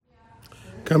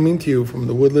coming to you from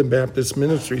the Woodland Baptist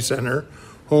Ministry Center,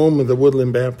 home of the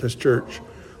Woodland Baptist Church,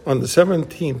 on the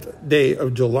 17th day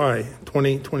of July,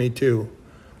 2022.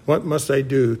 What must I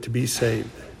do to be saved?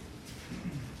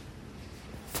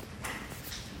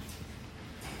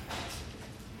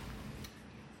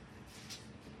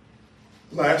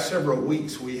 Last several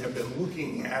weeks we have been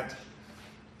looking at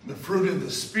the fruit of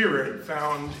the Spirit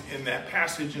found in that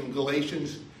passage in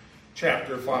Galatians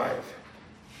chapter 5.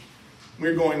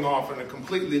 We're going off on a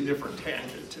completely different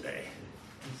tangent today.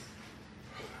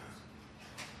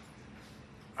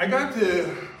 I got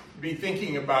to be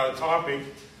thinking about a topic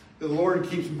the Lord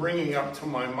keeps bringing up to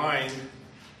my mind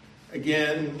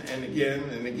again and again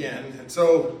and again. And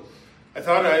so I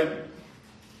thought I'd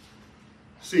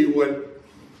see where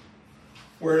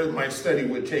my study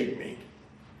would take me.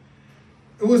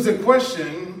 It was a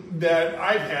question that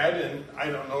I've had, and I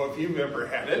don't know if you've ever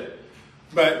had it,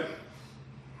 but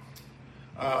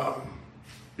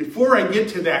before I get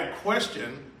to that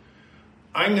question,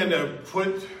 I'm going to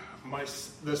put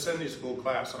the Sunday school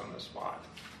class on the spot.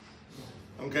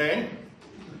 Okay?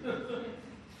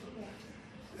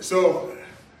 So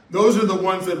those are the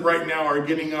ones that right now are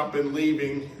getting up and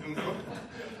leaving.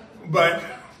 But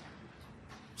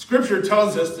Scripture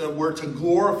tells us that we're to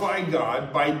glorify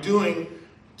God by doing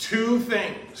two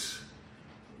things.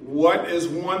 What is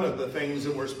one of the things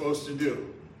that we're supposed to do?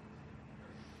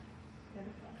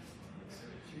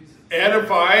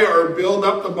 Edify or build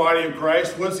up the body of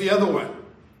Christ. What's the other one?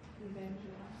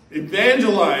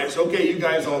 Evangelize. Okay, you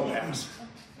guys all pass.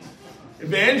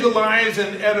 Evangelize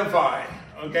and edify.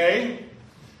 Okay?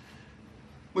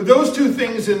 With those two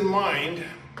things in mind,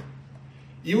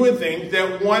 you would think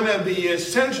that one of the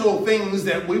essential things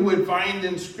that we would find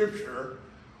in Scripture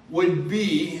would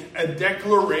be a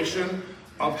declaration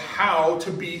of how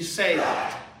to be saved.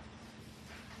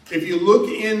 If you look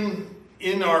in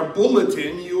our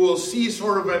bulletin, you will see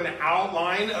sort of an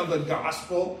outline of the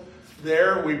gospel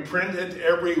there. We print it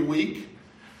every week.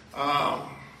 Down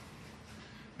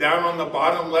on the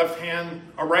bottom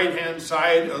right-hand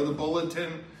side of the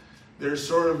bulletin, there's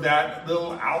sort of that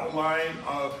little outline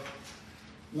of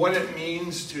what it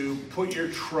means to put your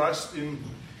trust in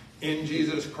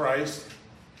Jesus Christ.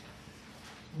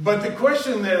 But the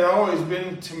question that has always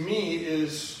been to me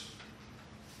is,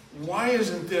 why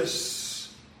isn't this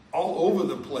all over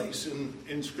the place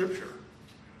in Scripture?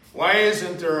 Why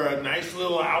isn't there a nice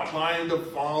little outline to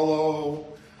follow?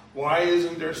 Why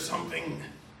isn't there something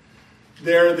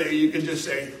there that you could just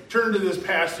say, turn to this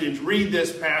passage, read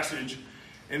this passage,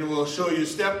 and it will show you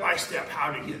step by step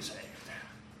how to get saved?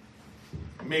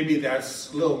 Maybe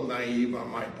that's a little naive on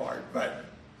my part, but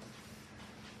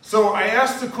so I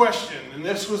asked the question, and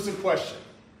this was the question.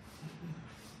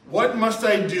 What must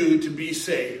I do to be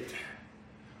saved?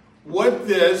 What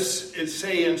does it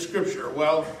say in Scripture?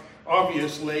 Well,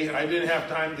 obviously, I didn't have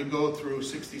time to go through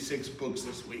 66 books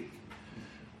this week.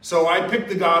 So I picked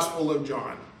the Gospel of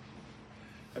John.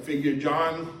 I figured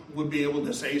John would be able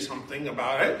to say something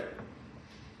about it.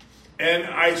 And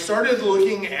I started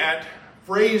looking at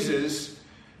phrases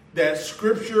that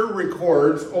Scripture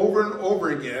records over and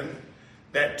over again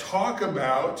that talk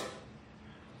about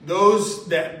those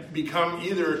that become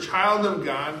either a child of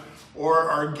God or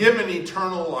are given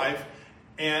eternal life,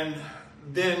 and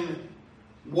then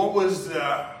what was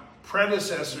the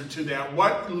predecessor to that?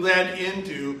 What led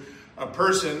into a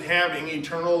person having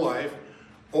eternal life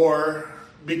or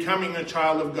becoming a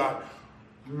child of God?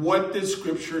 What did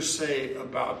Scripture say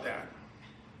about that?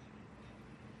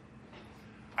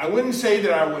 I wouldn't say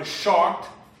that I was shocked,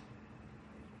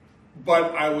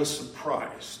 but I was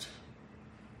surprised.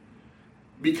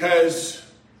 Because,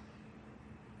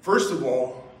 first of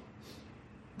all,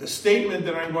 the statement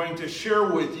that I'm going to share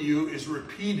with you is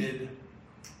repeated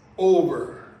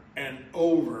over and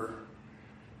over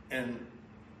and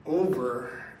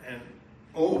over and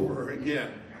over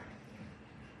again.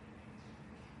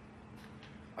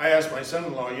 I asked my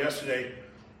son-in-law yesterday,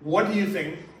 what do you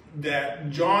think that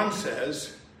John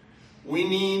says we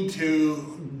need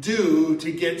to do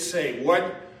to get saved?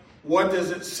 What does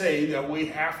it say that we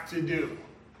have to do?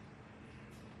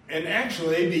 And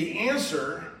actually, the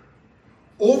answer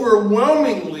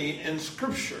overwhelmingly in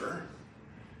Scripture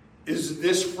is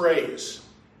this phrase.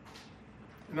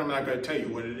 And I'm not going to tell you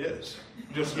what it is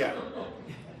just yet.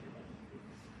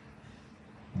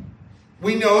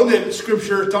 We know that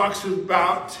Scripture talks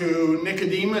about to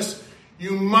Nicodemus,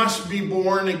 you must be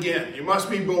born again. You must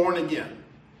be born again.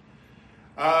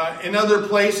 In other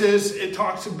places, it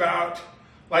talks about,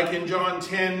 like in John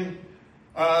 10,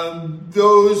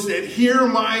 those that hear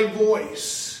my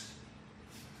voice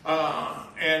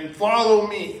and follow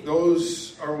me.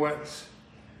 Those are what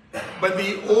But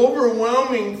the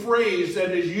overwhelming phrase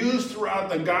that is used throughout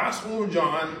the Gospel of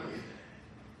John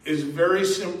is very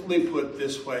simply put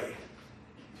this way: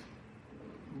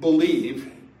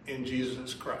 believe in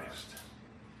Jesus Christ.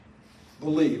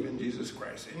 Believe in Jesus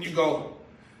Christ. And you go,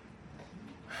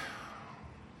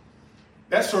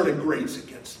 that sort of grates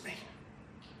against me.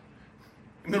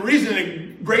 And the reason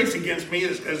it grates against me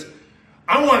is because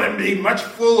I want to be much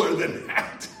fuller than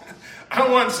that. I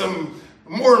want some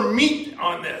more meat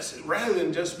on this rather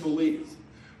than just believe.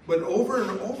 But over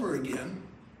and over again,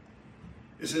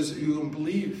 it says you can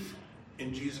believe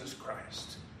in Jesus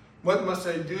Christ. What must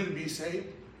I do to be saved?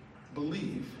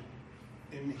 Believe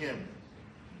in him.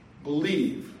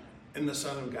 Believe in the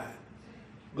Son of God.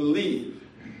 Believe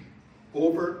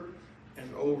over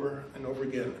and over and over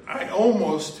again. I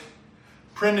almost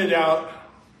printed out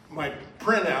my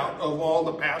printout of all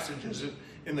the passages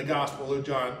in the Gospel of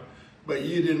John, but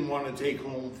you didn't want to take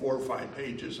home 4 or 5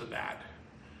 pages of that.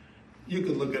 You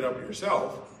can look it up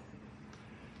yourself.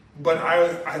 But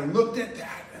I looked at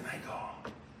that and I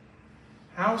go,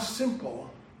 how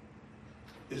simple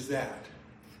is that?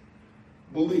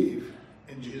 Believe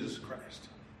in Jesus Christ.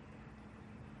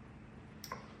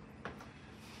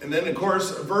 And then, of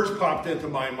course, a verse popped into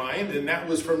my mind, and that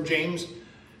was from James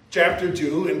chapter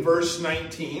 2 and verse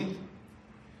 19.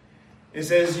 It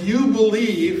says, you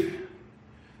believe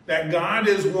that God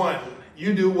is one.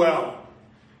 You do well.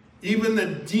 Even the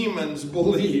demons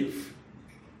believe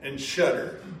and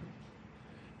shudder.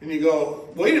 And you go,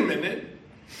 wait a minute.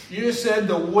 You said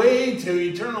the way to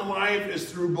eternal life is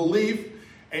through belief,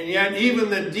 and yet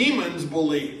even the demons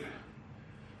believe.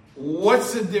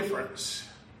 What's the difference?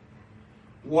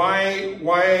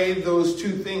 Why those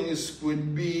two things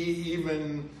would be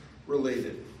even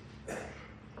related?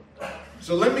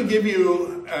 So let me give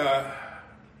you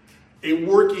a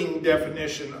working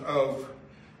definition of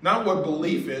not what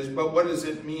belief is, but what does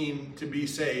it mean to be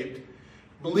saved.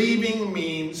 Believing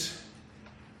means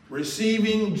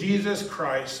receiving Jesus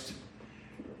Christ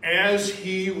as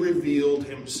he revealed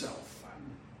himself.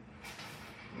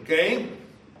 Okay?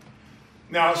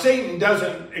 Now, Satan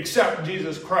doesn't accept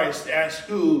Jesus Christ as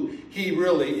who he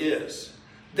really is.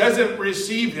 Doesn't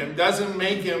receive him. Doesn't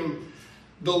make him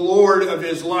the Lord of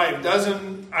his life.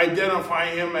 Doesn't identify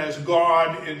him as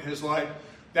God in his life.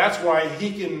 That's why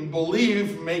he can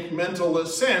believe, make mental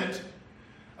assent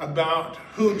about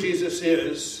who Jesus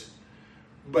is,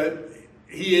 but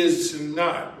he is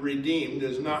not redeemed,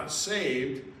 is not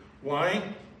saved. Why?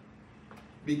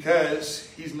 Because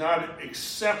he's not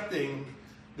accepting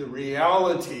the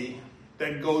reality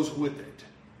that goes with it.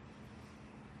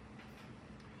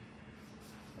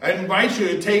 I invite you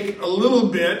to take a little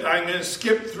bit. I'm going to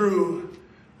skip through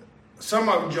some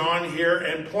of John here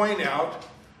and point out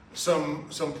some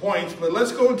points, but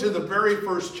let's go to the very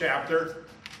first chapter.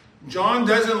 John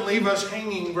doesn't leave us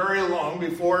hanging very long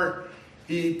before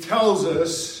he tells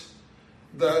us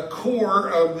the core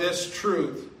of this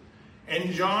truth.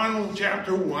 In John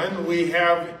chapter 1, we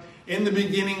have, in the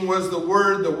beginning was the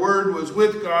Word was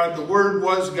with God, the Word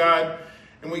was God.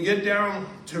 And we get down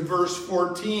to verse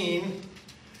 14,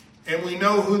 and we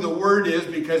know who the Word is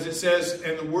because it says,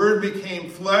 and the Word became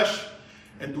flesh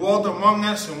and dwelt among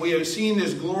us, and we have seen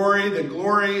his glory, the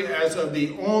glory as of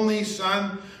the only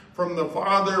Son from the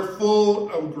Father, full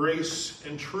of grace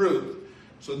and truth.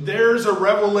 So there's a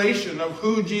revelation of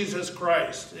who Jesus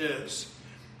Christ is.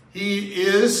 He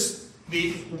is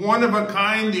the one of a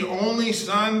kind, the only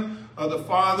Son of the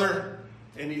Father,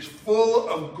 and he's full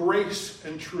of grace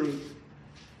and truth.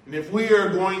 And if we are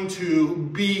going to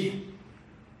be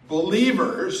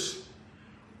believers,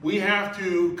 we have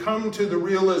to come to the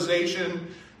realization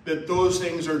that those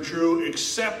things are true,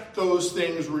 accept those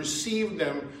things, receive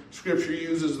them. Scripture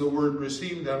uses the word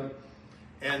receive them,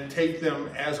 and take them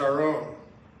as our own.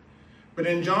 But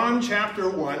in John chapter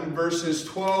 1, verses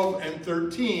 12 and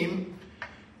 13,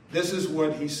 this is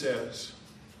what he says.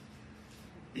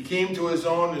 He came to his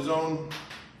own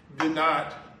did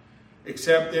not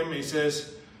accept him. He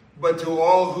says, but to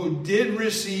all who did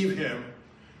receive him,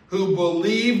 who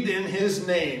believed in his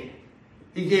name,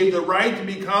 he gave the right to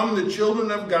become the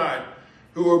children of God,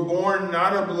 who were born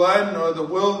not of blood, nor the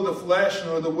will of the flesh,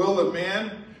 nor the will of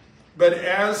man, but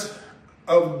as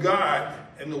of God.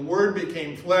 And the Word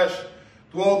became flesh,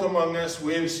 dwelt among us.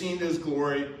 We have seen his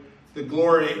glory, the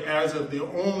glory as of the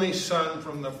only Son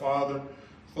from the Father,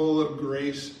 full of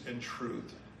grace and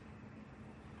truth.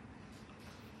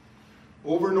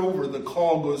 Over and over, the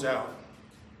call goes out.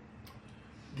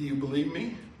 Do you believe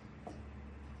me?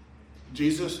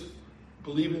 Jesus,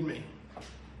 believe in me.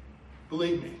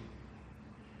 Believe me.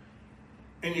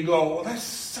 And you go, well, that's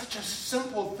such a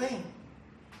simple thing.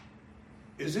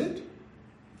 Is it?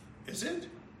 Is it?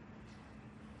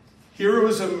 Here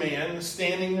was a man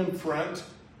standing in front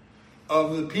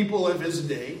of the people of his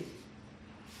day,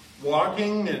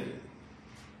 walking and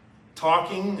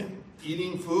talking and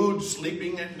eating food,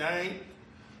 sleeping at night,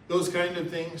 those kind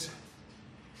of things.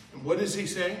 And what does he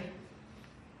say?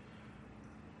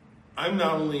 I'm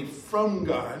not only from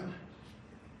God,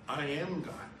 I am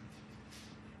God.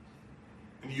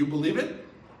 And you believe it?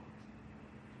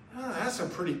 Oh, that's a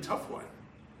pretty tough one.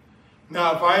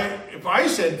 Now, if I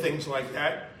said things like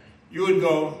that, you would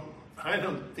go, I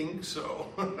don't think so.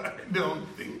 I don't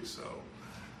think so.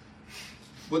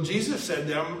 Well, Jesus said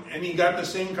them, and he got the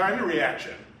same kind of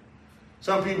reaction.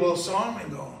 Some people saw him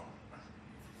and go,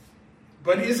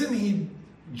 but isn't he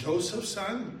Joseph's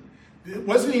son?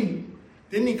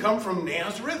 Didn't he come from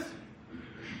Nazareth?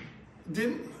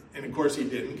 And of course he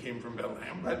didn't, came from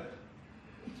Bethlehem, but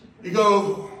you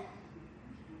go,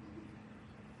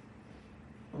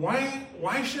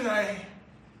 why should I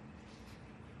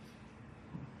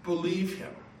believe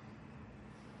him?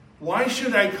 Why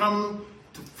should I come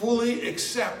to fully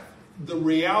accept the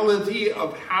reality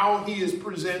of how he is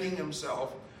presenting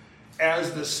himself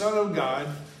as the Son of God,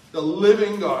 the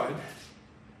living God?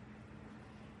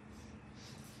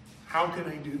 How can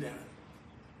I do that?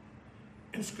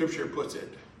 And Scripture puts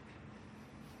it,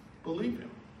 believe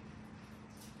him.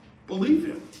 Believe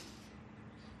him.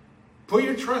 Put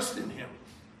your trust in him.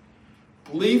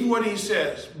 Believe what he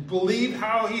says. Believe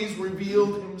how he's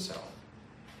revealed himself.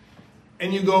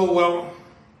 And you go, well,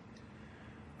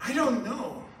 I don't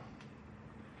know.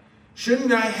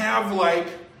 Shouldn't I have like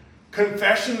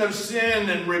confession of sin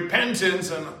and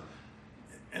repentance?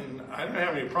 And I don't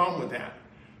have any problem with that.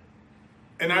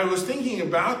 And I was thinking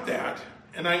about that,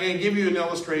 and I'm going to give you an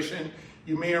illustration.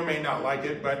 You may or may not like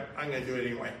it, but I'm going to do it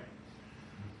anyway.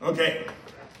 Okay.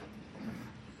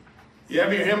 You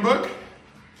have your hymn book?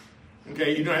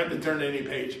 Okay, you don't have to turn to any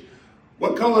page.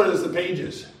 What color is the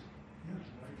pages?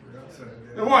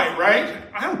 They're white, right?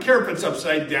 I don't care if it's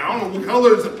upside down. What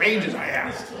color is the pages, I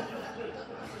asked.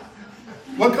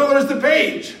 What color is the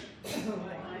page?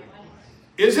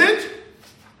 Is it?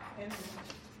 Yeah,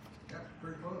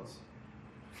 pretty close.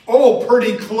 Oh,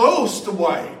 pretty close to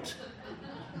white.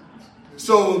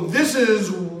 So this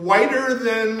is whiter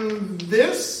than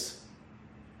this?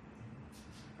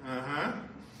 Uh-huh.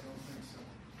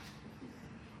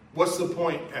 What's the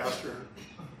point, Pastor?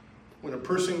 When a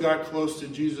person got close to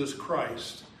Jesus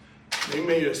Christ, they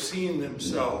may have seen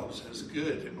themselves as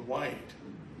good and white.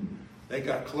 They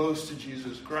got close to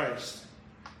Jesus Christ,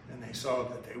 and they saw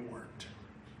that they weren't.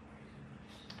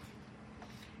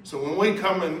 So when we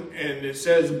come and it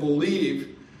says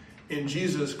believe in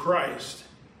Jesus Christ,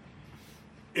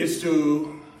 it's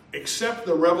to accept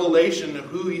the revelation of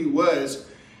who he was.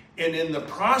 And in the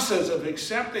process of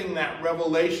accepting that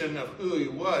revelation of who he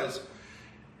was,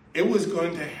 it was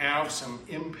going to have some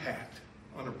impact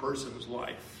on a person's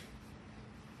life.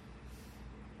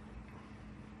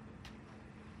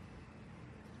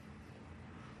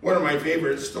 One of my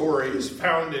favorite stories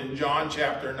found in John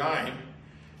chapter 9.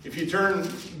 If you turn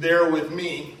there with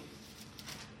me,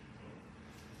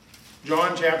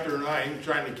 John chapter 9,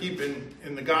 trying to keep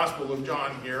in the Gospel of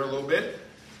John here a little bit.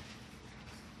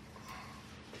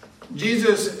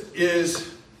 Jesus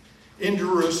is in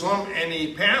Jerusalem, and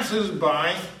he passes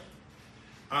by,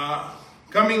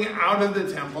 coming out of the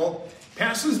temple,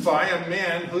 passes by a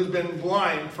man who's been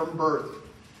blind from birth.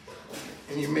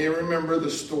 And you may remember the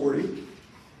story.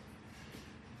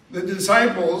 The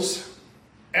disciples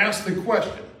asked the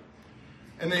question,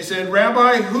 and they said,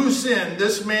 Rabbi, who sinned,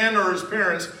 this man or his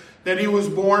parents, that he was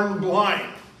born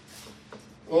blind?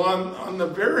 Well, on the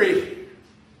very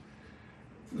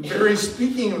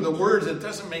speaking of the words, it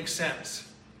doesn't make sense.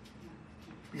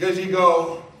 Because you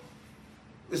go,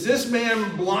 is this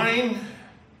man blind?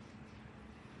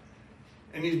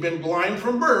 And he's been blind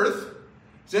from birth.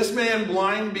 Is this man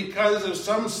blind because of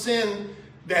some sin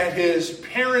that his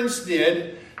parents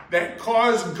did that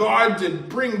caused God to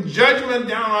bring judgment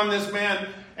down on this man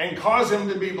and cause him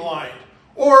to be blind?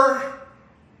 Or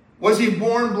was he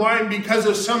born blind because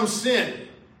of some sin?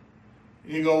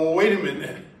 And you go, well, wait a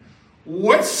minute.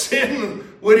 What sin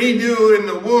would he do in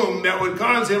the womb that would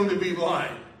cause him to be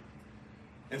blind?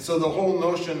 And so the whole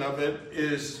notion of it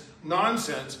is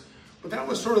nonsense. But that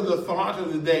was sort of the thought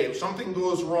of the day. If something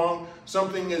goes wrong,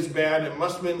 something is bad, it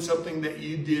must have been something that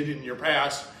you did in your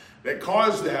past that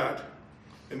caused that.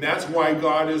 And that's why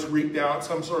God has wreaked out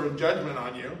some sort of judgment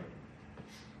on you.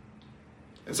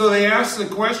 And so they asked the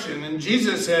question, and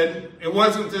Jesus said, it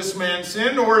wasn't this man's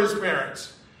sin or his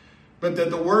parents, but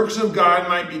that the works of God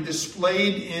might be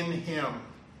displayed in him.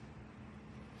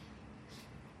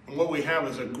 And what we have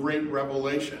is a great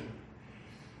revelation.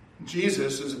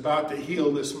 Jesus is about to heal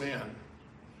this man.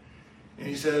 And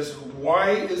he says, why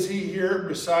is he here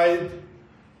beside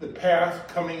the path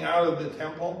coming out of the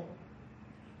temple?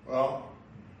 Well,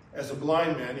 as a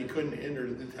blind man, he couldn't enter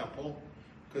the temple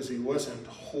because he wasn't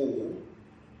whole.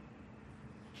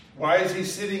 Why is he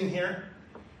sitting here?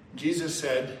 Jesus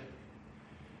said,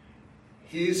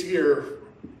 he's here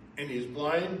and he's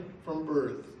blind from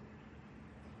birth.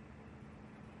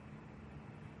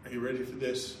 Are you ready for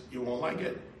this? You won't like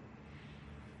it.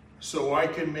 So I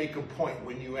can make a point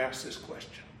when you ask this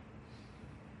question.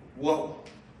 Whoa.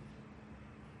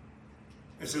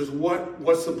 It says,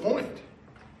 what's the point?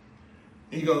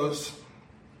 He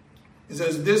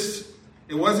says,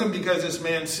 it wasn't because this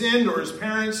man sinned or his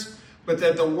parents, but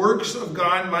that the works of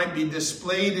God might be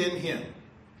displayed in him.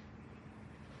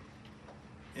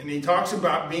 And he talks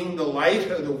about being the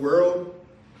light of the world.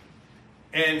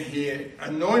 And he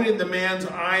anointed the man's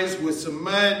eyes with some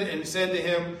mud and said to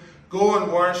him, go and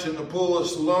wash in the pool of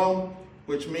Siloam,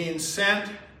 which means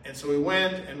sent. And so he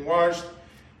went and washed,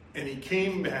 and he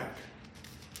came back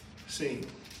seeing.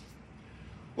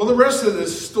 Well, the rest of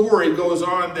this story goes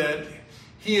on that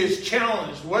he is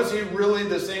challenged. Was he really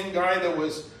the same guy that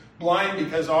was blind?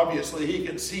 Because obviously he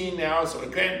can see now, so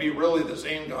it can't be really the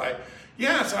same guy.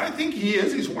 Yes, I think he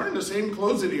is. He's wearing the same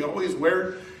clothes that he always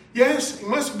wears. Yes, he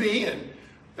must be. And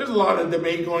there's a lot of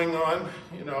debate going on,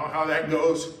 how that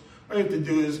goes. All you have to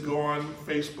do is go on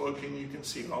Facebook and you can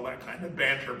see all that kind of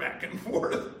banter back and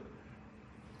forth.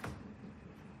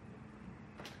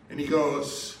 And he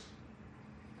goes,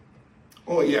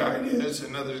 oh yeah, it is.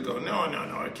 And others go, no,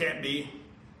 it can't be.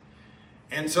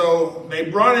 And so they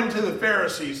brought him to the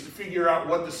Pharisees to figure out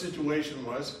what the situation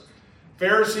was.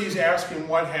 Pharisees ask him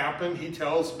what happened. He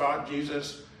tells about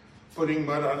Jesus putting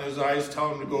mud on his eyes,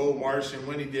 telling him to go and wash. And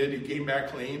when he did, he came back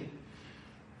clean.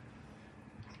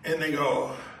 And they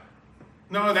go,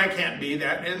 no, that can't be.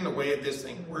 That isn't the way this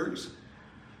thing works.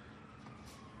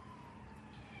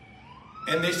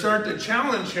 And they start to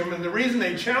challenge him. And the reason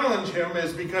they challenge him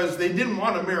is because they didn't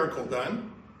want a miracle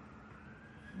done.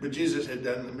 But Jesus had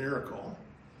done the miracle.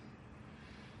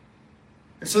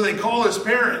 And so they call his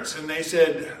parents and they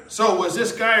said, so was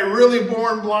this guy really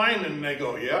born blind? And they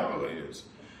go, yeah, he is.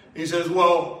 He says,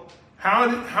 well,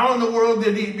 how in the world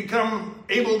did he become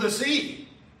able to see?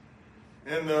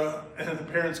 And the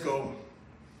parents go,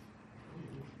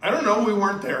 I don't know, we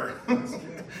weren't there.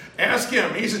 Ask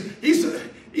him.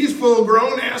 He's full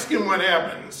grown. Ask him what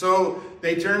happened. So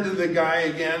they turned to the guy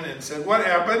again and said, what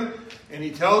happened? And he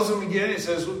tells them again. He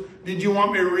says, did you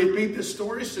want me to repeat the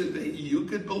story so that you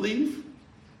could believe?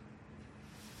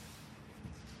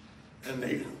 And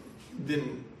they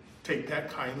didn't take that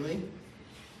kindly.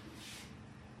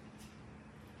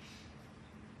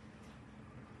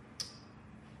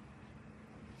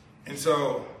 And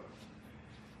so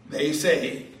they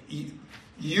say,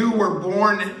 you were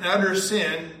born in utter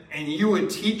sin, and you would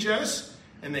teach us?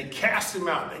 And they cast him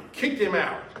out. They kicked him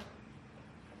out.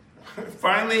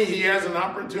 Finally, he has an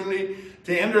opportunity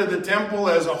to enter the temple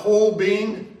as a whole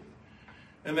being.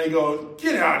 And they go,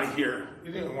 get out of here.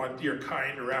 You didn't want your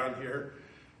kind around here.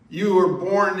 You were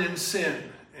born in sin.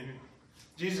 And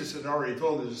Jesus had already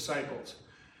told his disciples,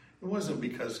 it wasn't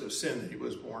because of sin that he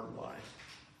was born blind.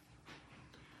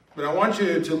 But I want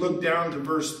you to look down to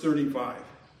verse 35.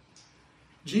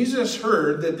 Jesus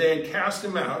heard that they had cast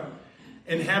him out,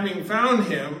 and having found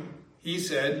him, he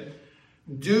said,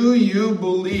 do you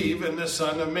believe in the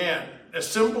Son of Man? A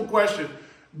simple question.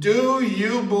 Do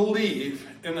you believe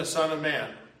in the Son of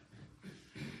Man?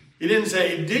 He didn't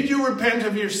say, did you repent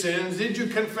of your sins? Did you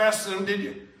confess them? Did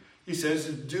you? He says,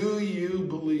 do you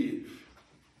believe?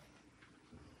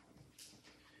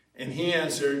 And he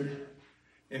answered,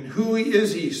 and who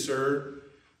is he, sir,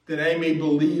 that I may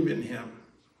believe in him?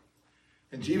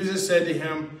 And Jesus said to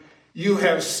him, you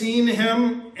have seen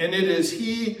him, and it is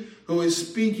he who is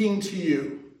speaking to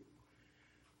you.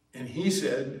 And he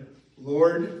said,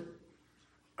 Lord,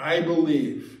 I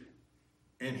believe.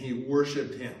 And he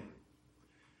worshiped him.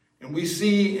 And we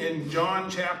see in John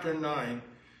chapter 9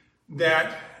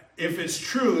 that if it's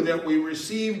true that we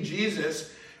receive Jesus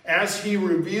as he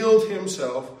revealed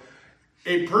himself,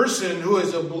 a person who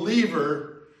is a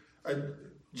believer,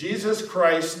 Jesus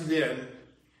Christ then,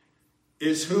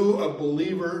 is who a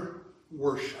believer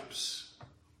worships.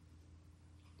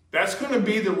 That's going to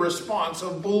be the response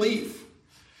of belief.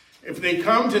 If they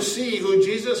come to see who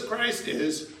Jesus Christ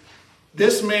is,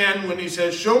 this man, when he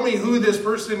says, show me who this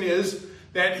person is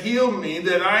that healed me,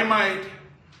 that I might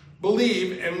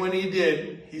believe. And when he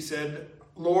did, he said,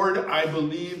 Lord, I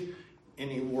believe,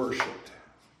 and he worshiped.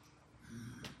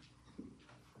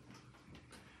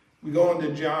 We go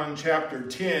into John chapter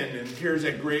 10, and here's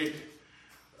a great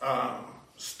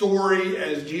story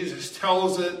as Jesus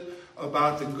tells it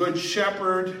about the Good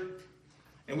Shepherd.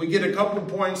 And we get a couple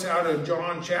points out of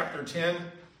John chapter 10.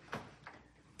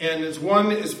 And as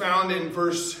one is found in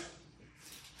verse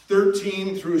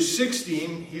 13 through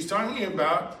 16. He's talking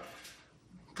about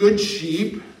good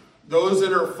sheep, those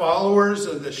that are followers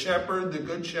of the shepherd, the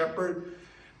good shepherd.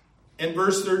 In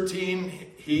verse 13,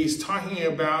 he's talking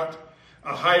about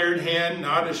a hired hand,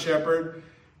 not a shepherd.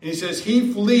 And he says,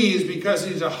 he flees because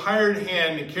he's a hired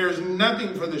hand and cares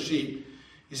nothing for the sheep.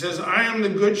 He says, I am the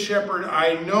good shepherd.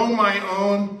 I know my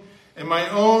own, and my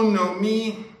own know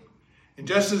me. And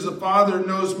just as the Father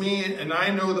knows me, and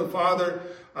I know the Father,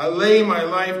 I lay my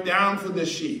life down for the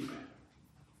sheep.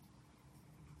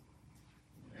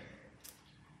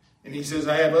 And he says,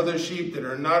 I have other sheep that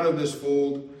are not of this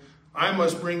fold. I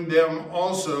must bring them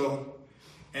also,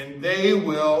 and they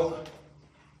will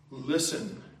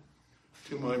listen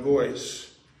to my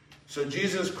voice. So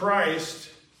Jesus Christ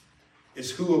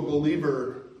is who a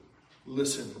believer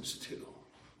listens to.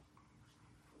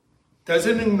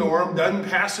 Doesn't ignore him, doesn't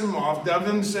pass him off,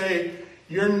 doesn't say,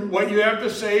 what you have to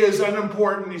say is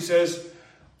unimportant. He says,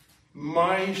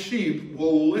 my sheep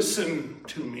will listen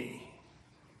to me.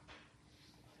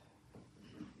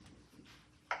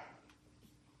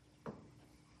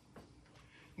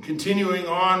 Continuing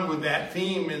on with that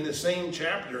theme in the same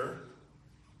chapter,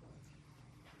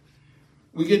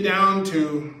 we get down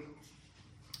to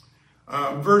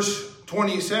verse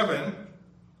 27.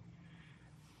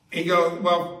 He goes,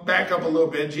 well, back up a little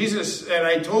bit. Jesus said,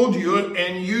 I told you,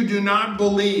 and you do not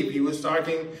believe. He was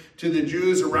talking to the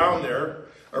Jews around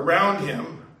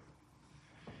him.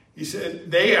 He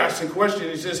said, they asked a question.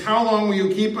 He says, how long will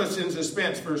you keep us in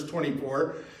suspense? Verse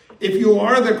 24. If you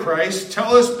are the Christ,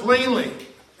 tell us plainly.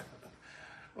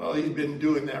 Well, he's been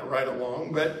doing that right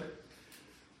along. But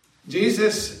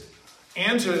Jesus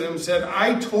answered them and said,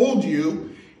 I told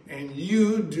you, and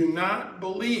you do not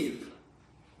believe.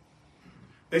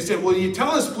 They said, will you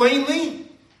tell us plainly?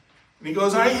 And he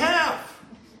goes, I have.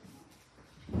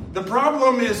 The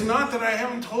problem is not that I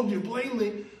haven't told you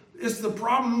plainly. It's the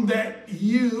problem that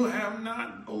you have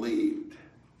not believed.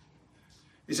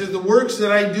 He says, the works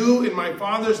that I do in my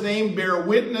Father's name bear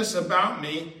witness about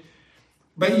me,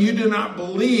 but you do not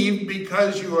believe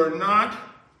because you are not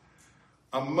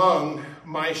among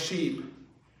my sheep.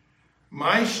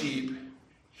 My sheep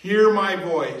hear my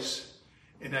voice,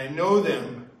 and I know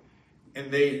them, and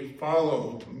they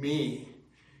follow me.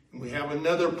 And we have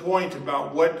another point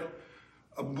about what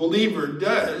a believer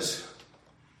does.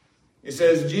 It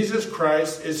says Jesus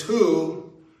Christ is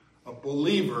who a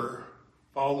believer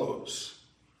follows.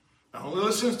 Not only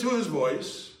listens to his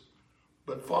voice,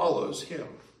 but follows him.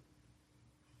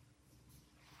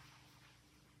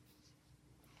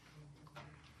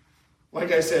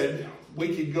 Like I said,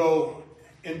 we could go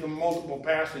into multiple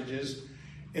passages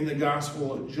in the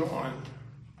Gospel of John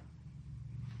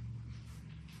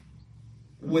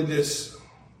with this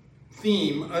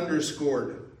theme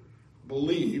underscored: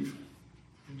 believe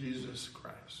in Jesus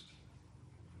Christ.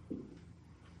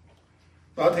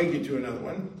 I'll take you to another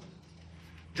one.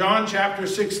 John chapter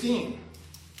 16.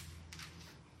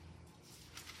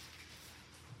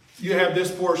 You have this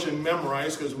portion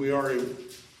memorized because we already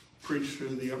preached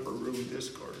through the upper room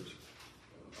discourse.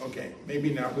 Okay,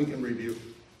 maybe not. We can review.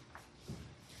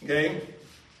 Okay?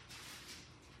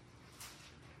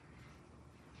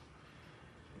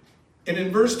 And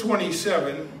in verse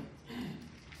 27,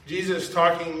 Jesus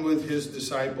talking with his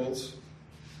disciples,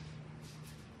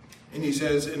 and he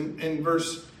says in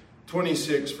verse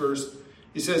 26 first,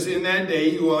 he says, in that day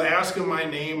you will ask in my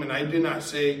name, and I do not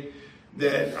say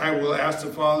that I will ask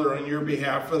the Father on your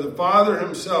behalf, for the Father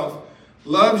himself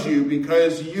loves you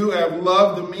because you have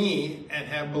loved me and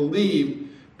have believed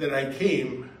that I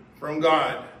came from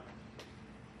God.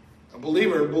 A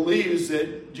believer believes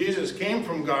that Jesus came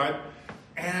from God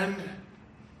and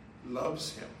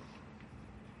loves him.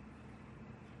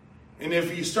 And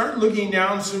if you start looking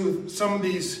down through some of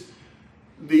these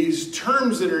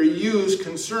terms that are used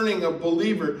concerning a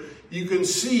believer, you can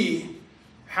see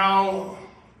how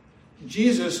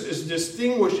Jesus is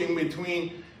distinguishing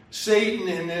between Satan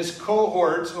and his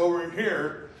cohorts over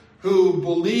here who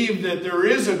believe that there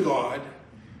is a God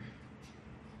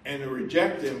and who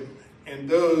reject him, and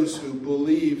those who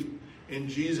believe in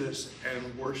Jesus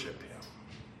and worship him.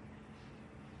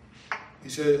 He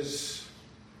says,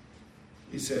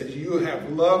 you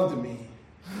have loved me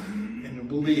and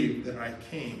believed that I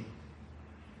came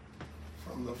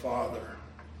from the Father.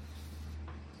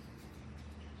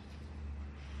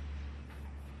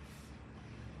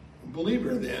 A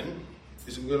believer then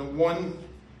is going to, one,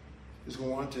 is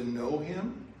want to know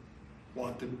him,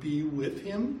 want to be with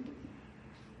him,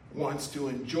 wants to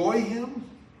enjoy him,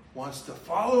 wants to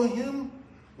follow him,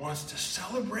 wants to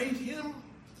celebrate him.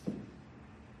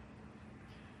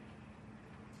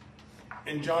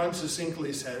 And John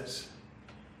succinctly says,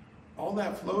 all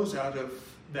that flows out of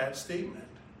that statement.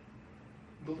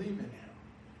 Believe in him.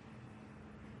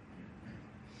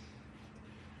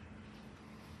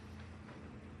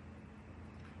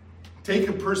 Take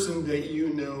a person that you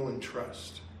know and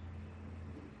trust.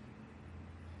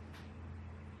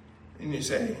 And you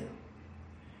say,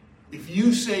 if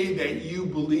you say that you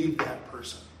believe that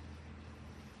person,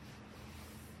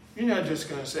 you're not just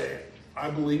going to say,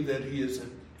 I believe that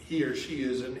he or she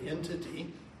is an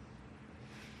entity,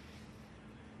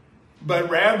 but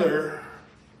rather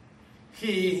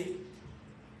he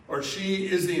or she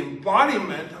is the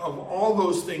embodiment of all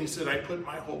those things that I put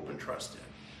my hope and trust in.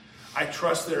 I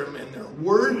trust them in their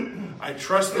word. I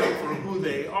trust them for who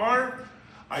they are.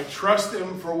 I trust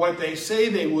them for what they say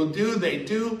they will do. They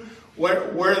do.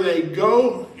 Where they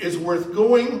go is worth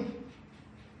going.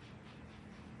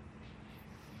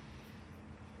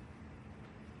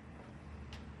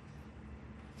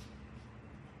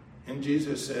 And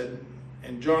Jesus said,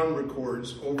 and John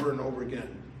records over and over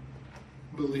again,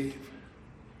 believe.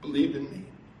 Believe in me.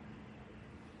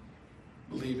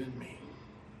 Believe in me.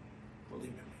 Believe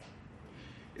in me.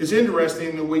 It's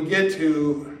interesting that we get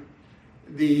to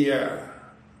the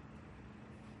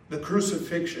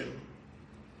crucifixion,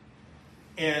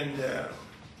 and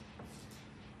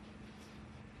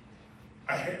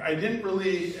I didn't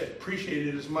really appreciate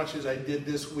it as much as I did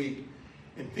this week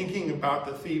in thinking about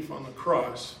the thief on the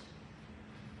cross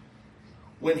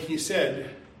when he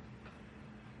said,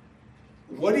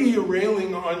 what are you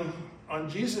railing on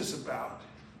Jesus about?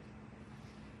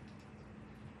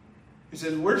 He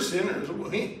says, we're sinners.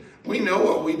 We know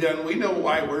what we've done. We know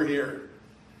why we're here.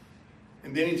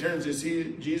 And then he turns to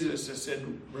see Jesus and said,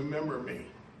 remember me.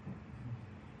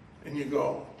 And you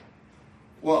go,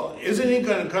 well, isn't he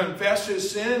going to confess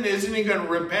his sin? Isn't he going to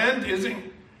repent?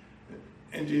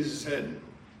 And Jesus said,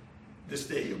 this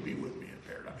day you'll be with me in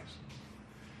paradise.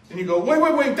 And you go,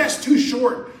 wait, that's too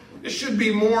short. This should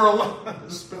be more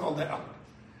spelled out.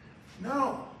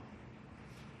 No.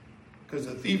 Because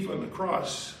the thief on the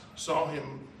cross saw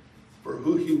him for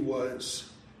who he was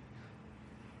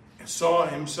and saw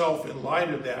himself in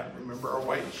light of that. Remember our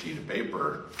white sheet of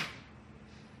paper?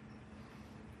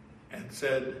 And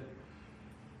said,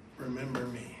 remember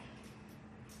me.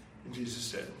 And Jesus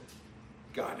said,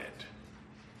 got it.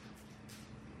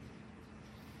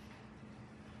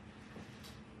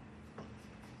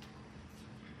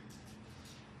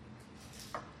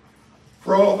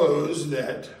 For all those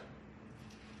that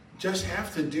just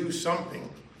have to do something,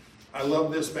 I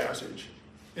love this passage.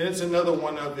 And it's another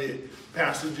one of the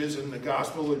passages in the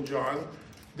Gospel of John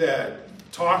that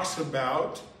talks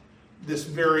about this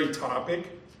very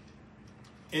topic.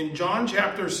 In John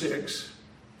chapter 6,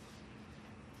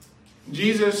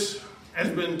 Jesus has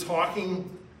been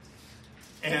talking,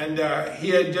 and he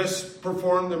had just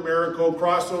performed the miracle,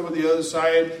 crossed over the other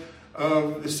side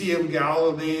of the Sea of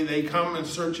Galilee. They come and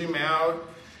search him out,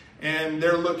 and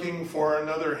they're looking for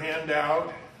another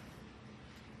handout.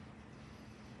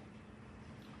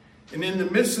 And in the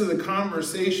midst of the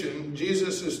conversation,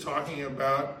 Jesus is talking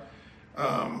about,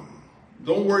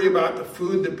 don't worry about the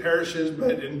food that perishes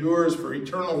but endures for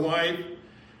eternal life,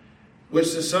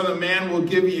 which the Son of Man will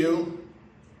give you.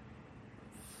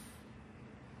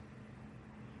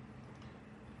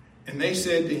 And they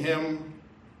said to him,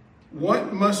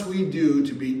 what must we do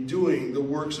to be doing the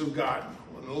works of God?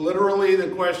 Well, literally, the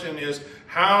question is,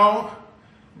 how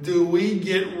do we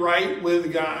get right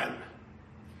with God?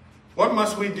 What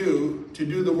must we do to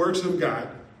do the works of God?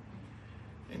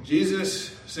 And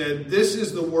Jesus said, this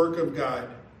is the work of God,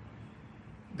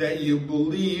 that you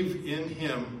believe in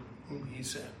him whom he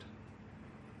sent.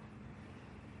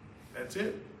 That's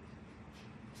it.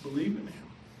 Believe in him.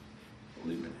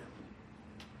 Believe in him.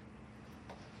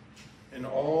 And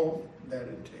all that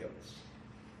entails.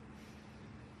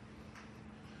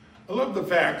 I love the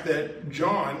fact that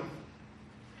John,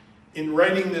 in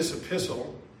writing this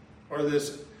epistle, or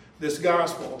this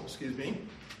gospel,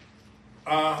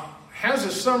 has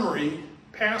a summary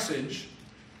passage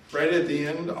right at the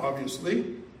end,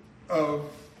 obviously, of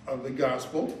the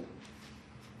gospel.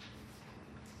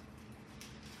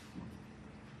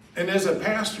 And as a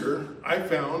pastor, I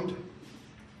found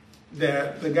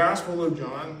that the Gospel of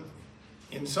John,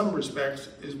 in some respects,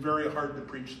 is very hard to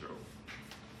preach through.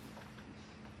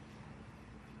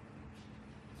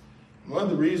 One of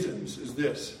the reasons is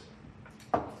this.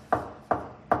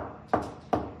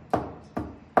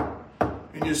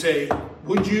 And you say,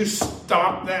 would you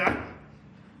stop that?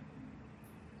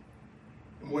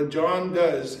 And what John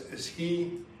does is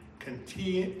he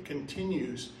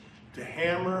continues to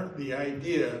hammer the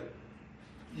idea,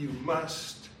 you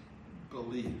must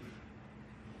believe.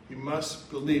 You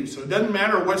must believe. So it doesn't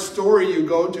matter what story you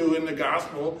go to in the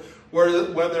gospel,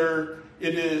 whether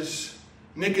it is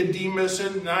Nicodemus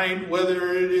at night,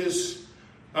 whether it is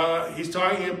he's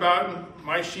talking about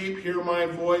my sheep hear my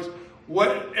voice,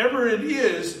 whatever it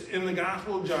is in the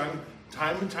Gospel of John,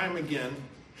 time and time again,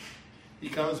 he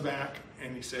comes back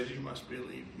and he says, you must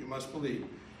believe. You must believe.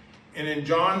 And in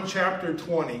John chapter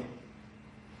 20,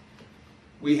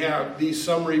 we have these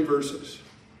summary verses.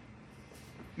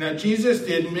 Now Jesus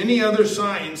did many other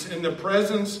signs in the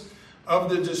presence of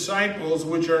the disciples,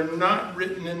 which are not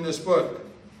written in this book.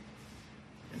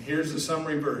 And here's the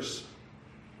summary verse.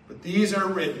 But these are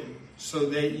written so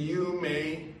that you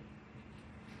may,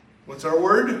 what's our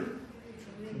word?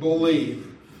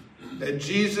 Believe that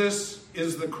Jesus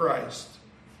is the Christ,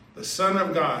 the Son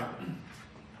of God,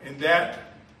 and that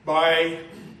by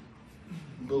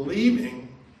believing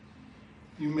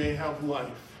you may have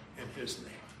life in his name.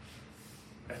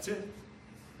 That's it.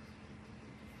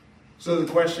 So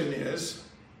the question is,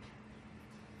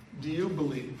 do you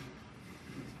believe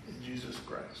in Jesus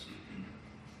Christ?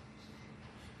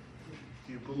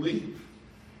 Do you believe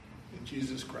in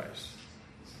Jesus Christ?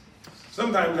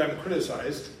 Sometimes I'm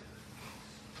criticized,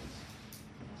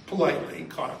 politely,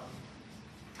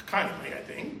 kindly, I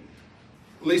think.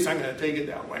 At least I'm going to take it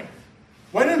that way.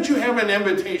 Why don't you have an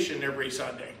invitation every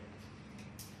Sunday?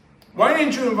 Why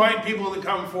didn't you invite people to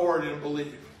come forward and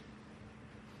believe?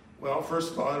 Well,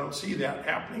 first of all, I don't see that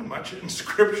happening much in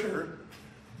Scripture,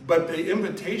 but the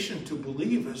invitation to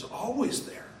believe is always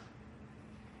there.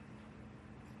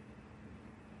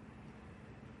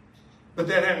 But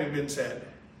that having been said,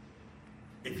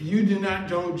 if you do not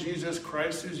know Jesus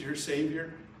Christ as your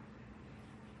Savior,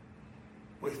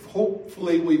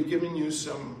 hopefully we've given you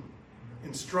some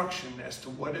instruction as to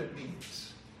what it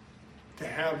means to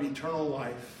have eternal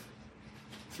life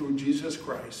through Jesus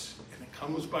Christ, and it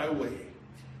comes by way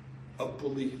of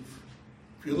belief.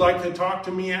 If you'd like to talk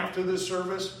to me after this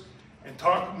service and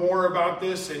talk more about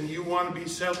this, and you want to be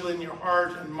settled in your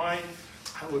heart and mind,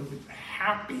 I would be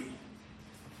happy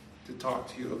to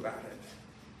talk to you about it.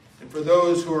 And for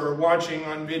those who are watching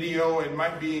on video and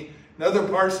might be in other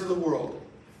parts of the world,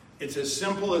 it's as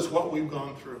simple as what we've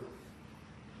gone through.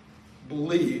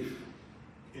 Believe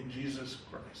in Jesus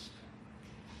Christ,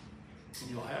 and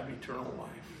you'll have eternal life.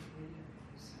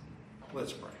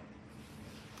 Let's pray.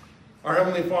 Our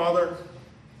Heavenly Father,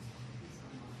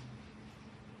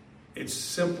 it's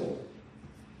simple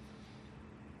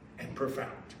and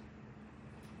profound.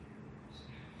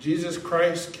 Jesus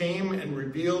Christ came and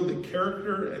revealed the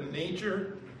character and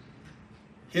nature,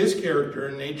 his character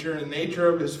and nature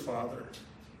of his Father.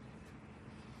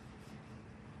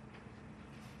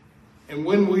 And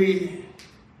when we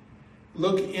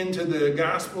look into the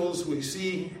Gospels, we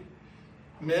see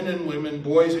men and women,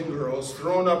 boys and girls,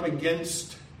 thrown up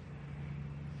against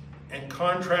and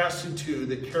contrasted to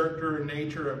the character and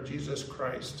nature of Jesus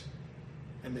Christ.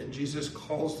 And then Jesus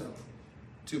calls them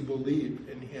to believe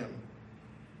in him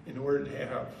in order to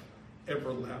have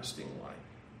everlasting life.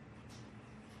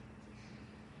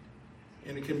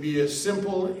 And it can be as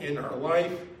simple in our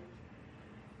life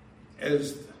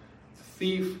as the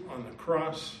thief on the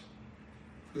cross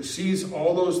who sees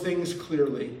all those things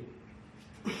clearly,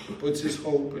 who puts his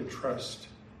hope and trust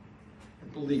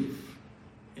and belief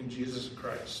in Jesus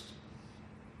Christ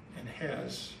and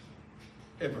has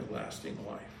everlasting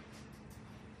life.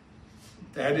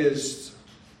 That is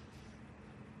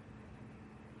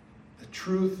the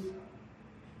truth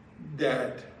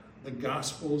that the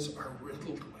Gospels are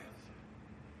riddled with.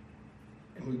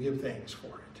 And we give thanks for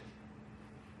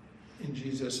it. In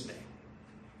Jesus' name.